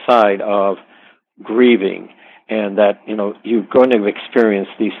human side of grieving, and that you're going to experience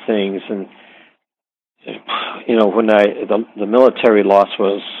these things. And when the military loss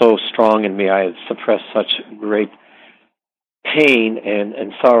was so strong in me, I had suppressed such great pain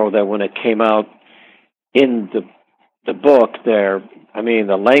and sorrow that when it came out in the book there,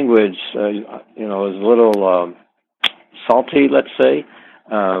 the language is a little salty, let's say,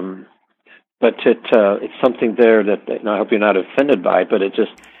 but it's something there that I hope you're not offended by, but it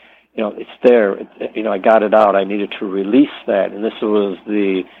just it's there. I got it out. I needed to release that, and this was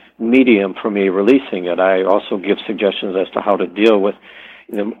the medium for me releasing it. I also give suggestions as to how to deal with,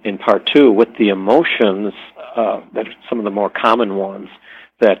 in part two, with the emotions that are some of the more common ones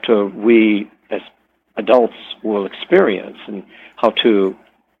that we as adults will experience, and how to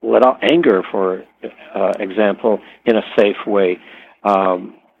let out anger, for example, in a safe way,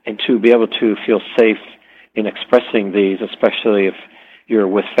 and to be able to feel safe in expressing these, especially if you're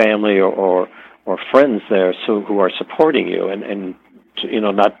with family or friends there, so who are supporting you, and to,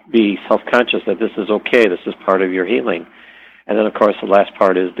 not be self-conscious that this is okay, this is part of your healing. And then, of course, the last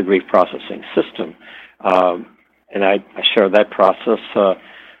part is the grief processing system, and I share that process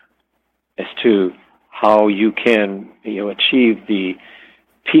as to how you can achieve the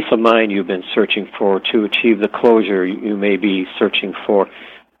peace of mind you've been searching for, to achieve the closure you may be searching for,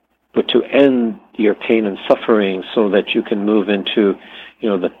 but to end your pain and suffering so that you can move into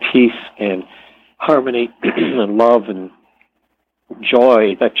the peace and harmony and love and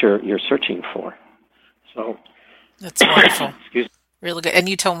joy that you're searching for. So that's wonderful. Really good. And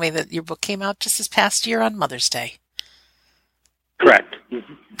you told me that your book came out just this past year on Mother's Day. Correct.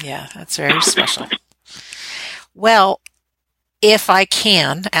 Yeah, that's very special. Well, if I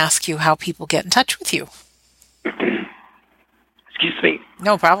can ask you how people get in touch with you. Excuse me.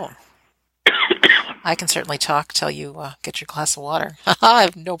 No problem. I can certainly talk till you get your glass of water. I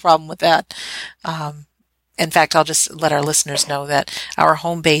have no problem with that. In fact, I'll just let our listeners know that our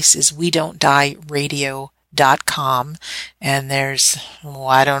home base is WeDon'tDieRadio.com, and there's,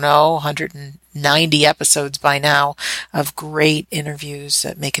 190 episodes by now of great interviews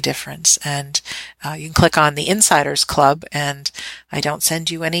that make a difference. And you can click on the Insiders Club, and I don't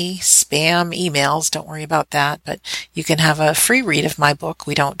send you any spam emails. Don't worry about that. But you can have a free read of my book,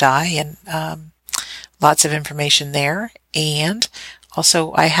 We Don't Die, and lots of information there. And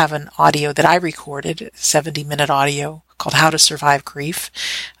also, I have an audio that I recorded, 70-minute audio, called How to Survive Grief.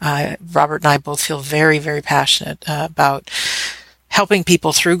 Robert and I both feel very, very passionate about helping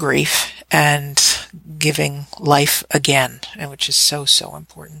people through grief and giving life again, and which is so, so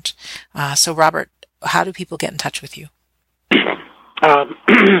important. So, Robert, how do people get in touch with you?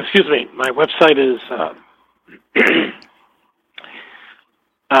 Excuse me. My website is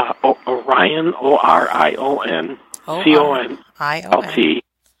Orion, ORION, CONSULT,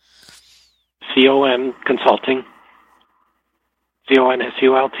 CON Consulting,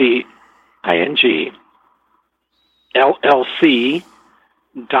 CONSULTING, LLC.net.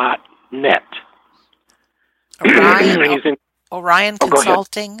 Orion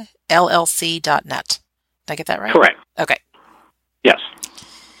Consulting, LLC.net. Did I get that right? Correct. Okay. Yes.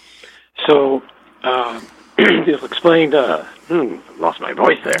 So, you've explained, lost my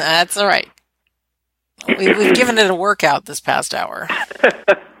voice there. That's all right. We've given it a workout this past hour.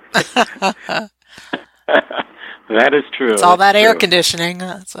 That is true. It's all that air conditioning.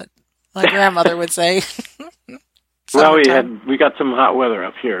 That's what my grandmother would say. Well, we got some hot weather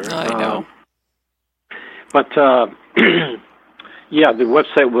up here. I know. But yeah, the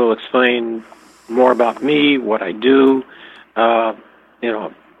website will explain more about me, what I do.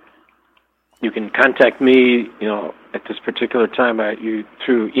 You can contact me, at this particular time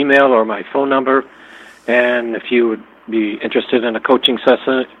through email or my phone number. And if you would be interested in a coaching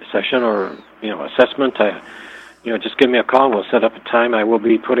session or assessment, just give me a call and we'll set up a time. I will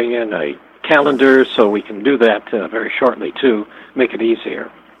be putting in a calendar so we can do that very shortly, too, make it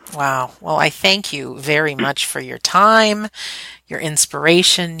easier. Wow. Well, I thank you very much for your time, your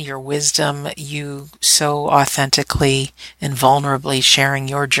inspiration, your wisdom, you so authentically and vulnerably sharing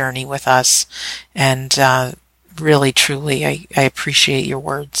your journey with us. And really, truly, I appreciate your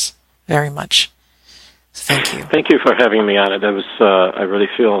words very much. Thank you. Thank you for having me on it. I really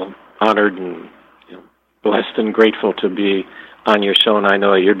feel honored and blessed and grateful to be on your show, and I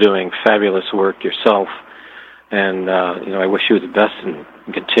know you're doing fabulous work yourself. And I wish you the best in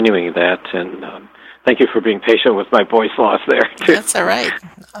continuing that. And thank you for being patient with my voice loss there, too. That's all right.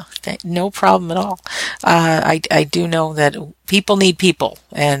 No problem at all. I do know that people need people,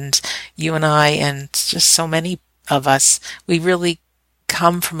 and you and I and just so many of us, we really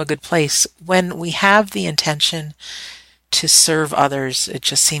come from a good place. When we have the intention to serve others, it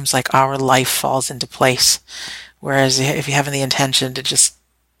just seems like our life falls into place. Whereas if you have the intention to just,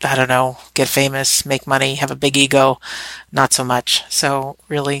 I don't know, get famous, make money, have a big ego, not so much. So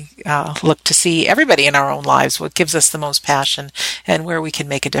really look to see everybody in our own lives, what gives us the most passion and where we can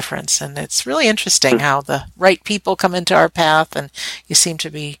make a difference. And it's really interesting how the right people come into our path, and you seem to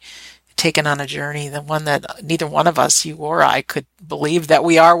be taken on a journey, the one that neither one of us, you or I, could believe that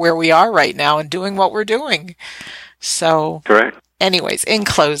we are where we are right now and doing what we're doing. So, correct. Anyways, in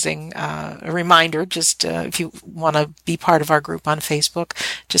closing, a reminder, just if you want to be part of our group on Facebook,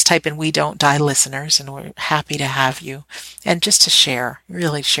 just type in We Don't Die Listeners, and we're happy to have you. And just to share,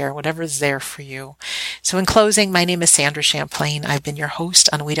 really share whatever is there for you. So in closing, my name is Sandra Champlain. I've been your host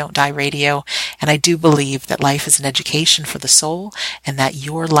on We Don't Die Radio, and I do believe that life is an education for the soul and that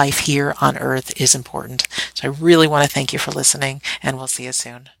your life here on earth is important. So I really want to thank you for listening, and we'll see you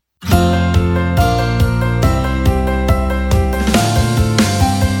soon.